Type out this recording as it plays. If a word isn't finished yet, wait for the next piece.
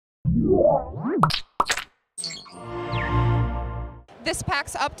This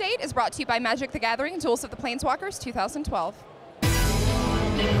PAX update is brought to you by Magic the Gathering and Duels of the Planeswalkers 2012.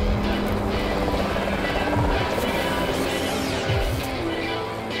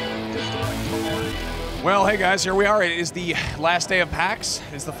 Well, hey guys, here we are. It is the last day of PAX.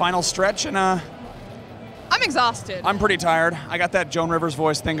 It's the final stretch, and I'm exhausted. I'm pretty tired. I got that Joan Rivers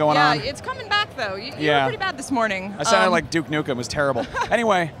voice thing going on. Yeah, it's coming back though. You were pretty bad this morning. I sounded like Duke Nukem. It was terrible.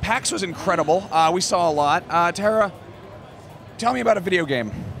 Anyway, PAX was incredible. We saw a lot. Tara, tell me about a video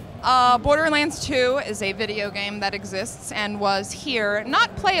game. Borderlands 2 is a video game that exists and was here,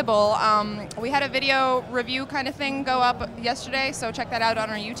 not playable. We had a video review kind of thing go up yesterday, so check that out on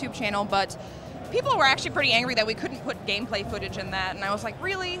our YouTube channel, but people were actually pretty angry that we couldn't put gameplay footage in that, and I was like,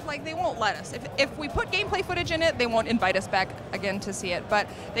 really? Like, they won't let us. If we put gameplay footage in it, they won't invite us back again to see it. But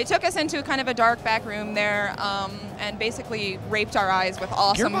they took us into kind of a dark back room there and basically raped our eyes with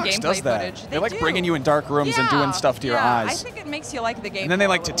awesome Gearbox gameplay does that. footage. They like bringing you in dark rooms and doing stuff to your eyes. I think it makes you like the game. And then they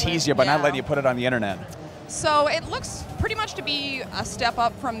like to tease you by not letting you put it on the internet. So it looks pretty much to be a step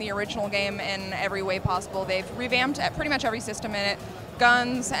up from the original game in every way possible. They've revamped pretty much every system in it.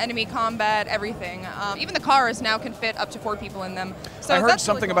 Guns, enemy combat, everything. Even the cars now can fit up to 4 people in them. So I heard that's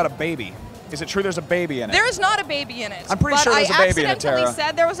something really cool. about a baby. Is it true there's a baby in it? There is not a baby in it. I'm pretty sure there's a baby in it, Tara. I accidentally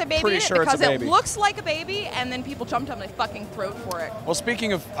said there was a baby in it because it looks like a baby, and then people jumped on my fucking throat for it. Well,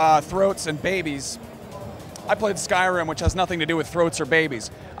 speaking of throats and babies, I played Skyrim, which has nothing to do with throats or babies.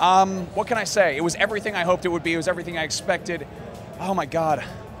 What can I say? It was everything I hoped it would be. It was everything I expected. Oh my God.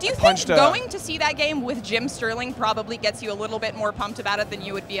 Do you think going to see that game with Jim Sterling probably gets you a little bit more pumped about it than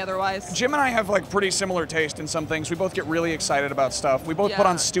you would be otherwise? Jim and I have like pretty similar taste in some things. We both get really excited about stuff. We both put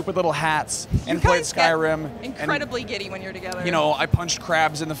on stupid little hats and played Skyrim. Incredibly giddy when you're together. You know, I punched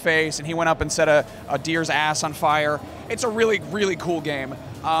crabs in the face, and he went up and set a deer's ass on fire. It's a really, really cool game.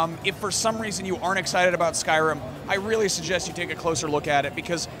 If for some reason you aren't excited about Skyrim, I really suggest you take a closer look at it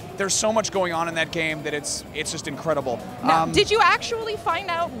because there's so much going on in that game that it's just incredible. Now, did you actually find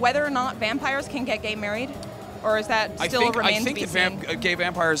out whether or not vampires can get gay married? Or is that still remains to be seen? I think gay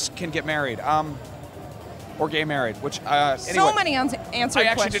vampires can get married. Or gay married, which anyway. So many unanswered questions. I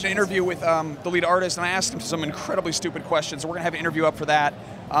actually did an interview with the lead artist, and I asked him some incredibly stupid questions. So we're going to have an interview up for that.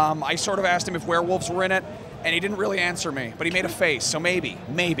 I sort of asked him if werewolves were in it, and he didn't really answer me, but he made a face, so maybe.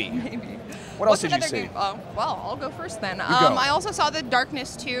 What else did you see? Well, I'll go first then. Go. I also saw the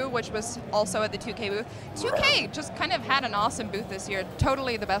Darkness 2, which was also at the 2K booth. 2K just kind of had an awesome booth this year.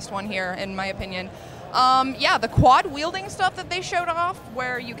 Totally the best one here, in my opinion. Yeah, the quad wielding stuff that they showed off,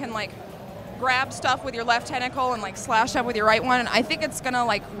 where you can like grab stuff with your left tentacle and like slash up with your right one, and I think it's gonna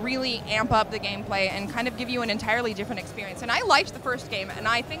like really amp up the gameplay and kind of give you an entirely different experience. And I liked the first game, and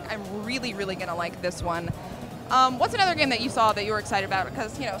I think I'm really, really gonna like this one. What's another game that you saw that you were excited about?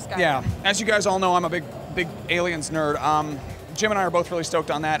 Because, you know, Skyrim. Yeah, as you guys all know, I'm a big Aliens nerd. Jim and I are both really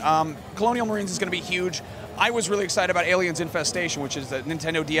stoked on that. Colonial Marines is going to be huge. I was really excited about Aliens Infestation, which is a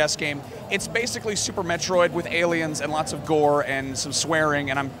Nintendo DS game. It's basically Super Metroid with aliens and lots of gore and some swearing,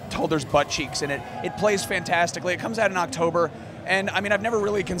 and I'm told there's butt cheeks in it. It plays fantastically. It comes out in October. And I mean, I've never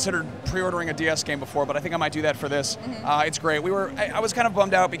really considered pre-ordering a DS game before, but I think I might do that for this. It's great. I was kind of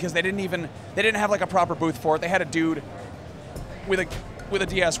bummed out because they didn't have like a proper booth for it. They had a dude with a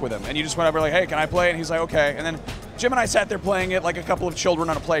DS with him, and you just went over like, hey, can I play? And he's like, okay. And then Jim and I sat there playing it like a couple of children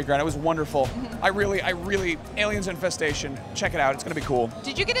on a playground. It was wonderful. I really, Aliens Infestation, check it out. It's gonna be cool.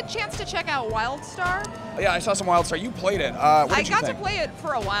 Did you get a chance to check out WildStar? Yeah, I saw some WildStar. You played it. What did you think? I got to play it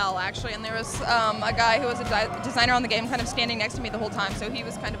for a while, actually, and there was a guy who was a designer on the game kind of standing next to me the whole time, so he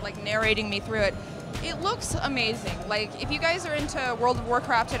was kind of like narrating me through it. It looks amazing. Like, if you guys are into World of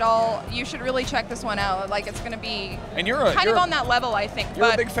Warcraft at all, you should really check this one out. Like, it's going to be kind of on that level, I think.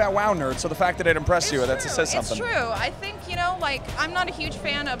 You're a big fat WoW nerd, so the fact that it impressed you, that says something. It's true. I think, you know, like, I'm not a huge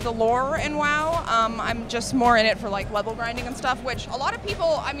fan of the lore in WoW. I'm just more in it for, like, level grinding and stuff, which a lot of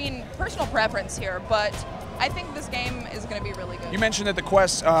people, I mean, personal preference here, but I think this game is going to be really good. You mentioned that the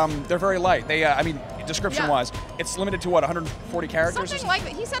quests, they're very light. They, I mean, description-wise, it's limited to what, 140 characters? Something like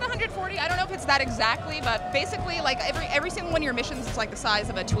that. He said 140. I don't know if it's that exactly, but basically, like every single one of your missions is like the size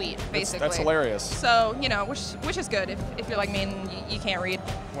of a tweet, basically. That's hilarious. So, you know, which is good if you're like me and you can't read.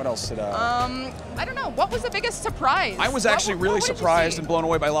 What else did I don't know. What was the biggest surprise? I was actually really surprised and blown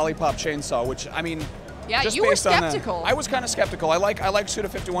away by Lollipop Chainsaw, which, I mean, yeah, just you were based skeptical. On I was kind of skeptical. I like Suda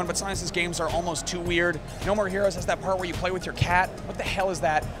 51, but sometimes his games are almost too weird. No More Heroes has that part where you play with your cat. What the hell is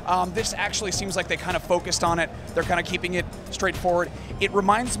that? This actually seems like they kind of focused on it. They're kind of keeping it straightforward. It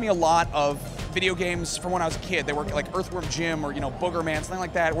reminds me a lot of video games from when I was a kid. They were like Earthworm Jim or, you know, Boogerman, something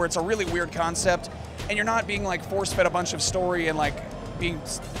like that, where it's a really weird concept, and you're not being like force-fed a bunch of story and like being.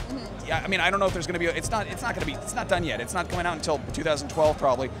 Yeah, I mean, I don't know if there's going to be. It's not done yet. It's not coming out until 2012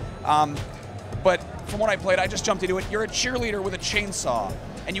 probably. But from what I played, I just jumped into it. You're a cheerleader with a chainsaw,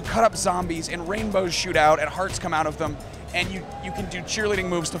 and you cut up zombies, and rainbows shoot out, and hearts come out of them, and you can do cheerleading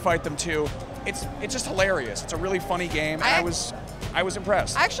moves to fight them too. It's just hilarious. It's a really funny game, and I was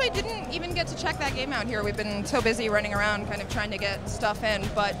impressed. I actually didn't even get to check that game out here. We've been so busy running around kind of trying to get stuff in,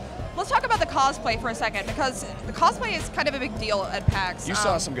 but let's talk about the cosplay for a second, because the cosplay is kind of a big deal at PAX. You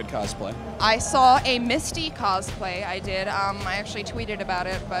saw some good cosplay. I saw a Misty cosplay, I did. I actually tweeted about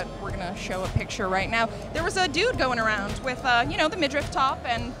it, but we're gonna show a picture right now. There was a dude going around with, you know, the midriff top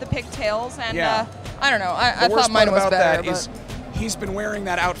and the pigtails, and I don't know, I thought mine was better. Is he's been wearing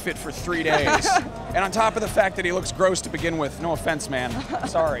that outfit for 3 days. And on top of the fact that he looks gross to begin with, no offense, man,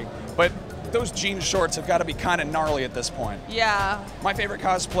 sorry, but those jean shorts have got to be kind of gnarly at this point. Yeah. My favorite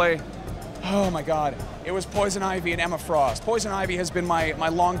cosplay, oh my God, it was Poison Ivy and Emma Frost. Poison Ivy has been my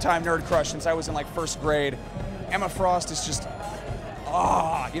longtime nerd crush since I was in like first grade. Emma Frost is just,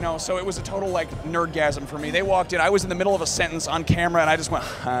 you know, so it was a total like nerdgasm for me. They walked in, I was in the middle of a sentence on camera and I just went,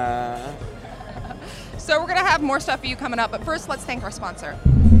 So we're gonna have more stuff for you coming up, but first let's thank our sponsor.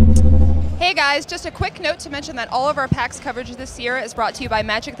 Hey guys, just a quick note to mention that all of our PAX coverage this year is brought to you by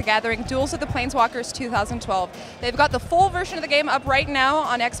Magic the Gathering Duels of the Planeswalkers 2012. They've got the full version of the game up right now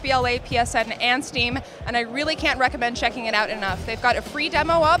on XBLA, PSN, and Steam, and I really can't recommend checking it out enough. They've got a free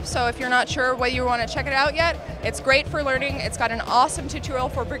demo up, so if you're not sure whether you want to check it out yet, it's great for learning. It's got an awesome tutorial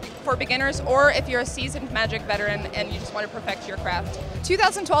for beginners, or if you're a seasoned Magic veteran and you just want to perfect your craft.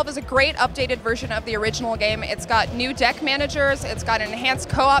 2012 is a great updated version of the original game. It's got new deck managers, it's got an enhanced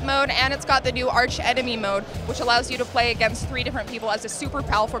co-op mode, and it's got the new arch enemy mode, which allows you to play against 3 different people as a super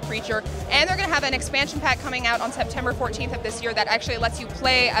powerful creature. And they're going to have an expansion pack coming out on September 14th of this year that actually lets you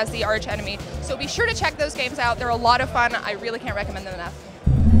play as the arch enemy. So be sure to check those games out. They're a lot of fun. I really can't recommend them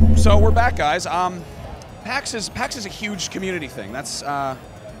enough. So we're back, guys. PAX is a huge community thing. That's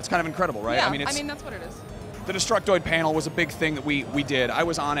it's kind of incredible, right? Yeah, I mean, that's what it is. The Destructoid panel was a big thing that we did. I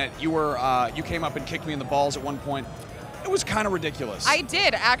was on it. You came up and kicked me in the balls at one point. It was kind of ridiculous. I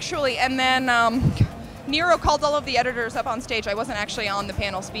did, actually, and then Nero called all of the editors up on stage. I wasn't actually on the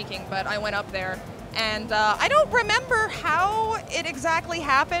panel speaking, but I went up there. And I don't remember how it exactly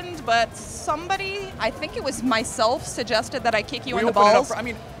happened, but somebody, I think it was myself, suggested that I kick you in the balls. I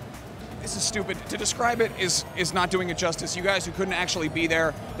mean, this is stupid. To describe it is not doing it justice. You guys who couldn't actually be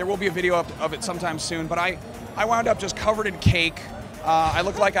there, there will be a video of it sometime soon, but I wound up just covered in cake. I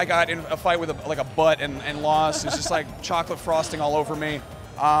looked like I got in a fight with a butt and lost. It's just like chocolate frosting all over me.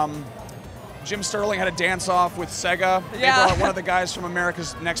 Jim Sterling had a dance-off with Sega. They brought one of the guys from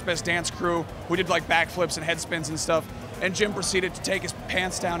America's Next Best Dance crew who did like backflips and head spins and stuff. And Jim proceeded to take his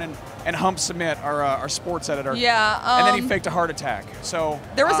pants down and hump Submit, our sports editor. Yeah. And then he faked a heart attack. So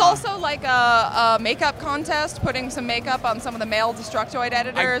there was also like a makeup contest, putting some makeup on some of the male Destructoid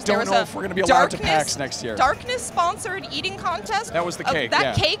editors. I don't know if we're going to be allowed to PAX next year. Darkness-sponsored eating contest. That was the cake,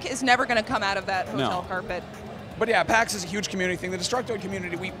 That cake is never going to come out of that hotel carpet. But yeah, PAX is a huge community thing. The Destructoid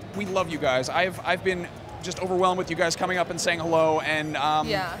community, we love you guys. I've been just overwhelmed with you guys coming up and saying hello, and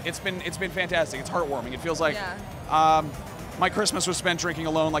it's been fantastic. It's heartwarming. It feels like my Christmas was spent drinking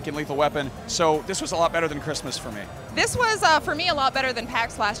alone, like in Lethal Weapon. So this was a lot better than Christmas for me. This was for me a lot better than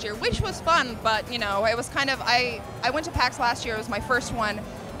PAX last year, which was fun. But you know, it was kind of I went to PAX last year. It was my first one.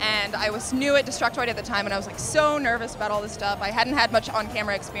 And I was new at Destructoid at the time, and I was like so nervous about all this stuff. I hadn't had much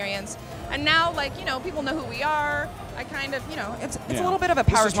on-camera experience, and now, like, you know, people know who we are. I kind of, you know, it's a little bit of a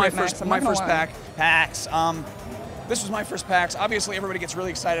power trip. This was my first PAX. This was my first PAX. Obviously, everybody gets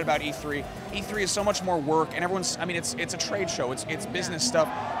really excited about E3. E3 is so much more work, and everyone's. I mean, it's a trade show. It's business stuff.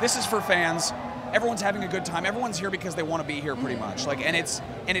 This is for fans. Everyone's having a good time. Everyone's here because they want to be here, pretty much. Like, and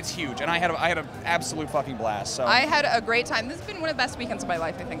it's huge. And I had an absolute fucking blast. So I had a great time. This has been one of the best weekends of my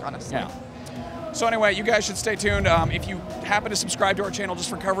life, I think, honestly. Yeah. So anyway, you guys should stay tuned. If you happen to subscribe to our channel just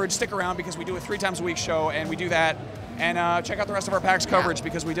for coverage, stick around because we do a 3 times a week show, and we do that. And check out the rest of our PAX coverage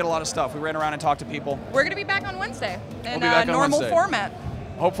because we did a lot of stuff. We ran around and talked to people. We're going to be back on Wednesday in we'll be back on normal Wednesday. format.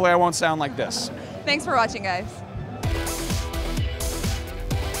 Hopefully I won't sound like this. Thanks for watching, guys.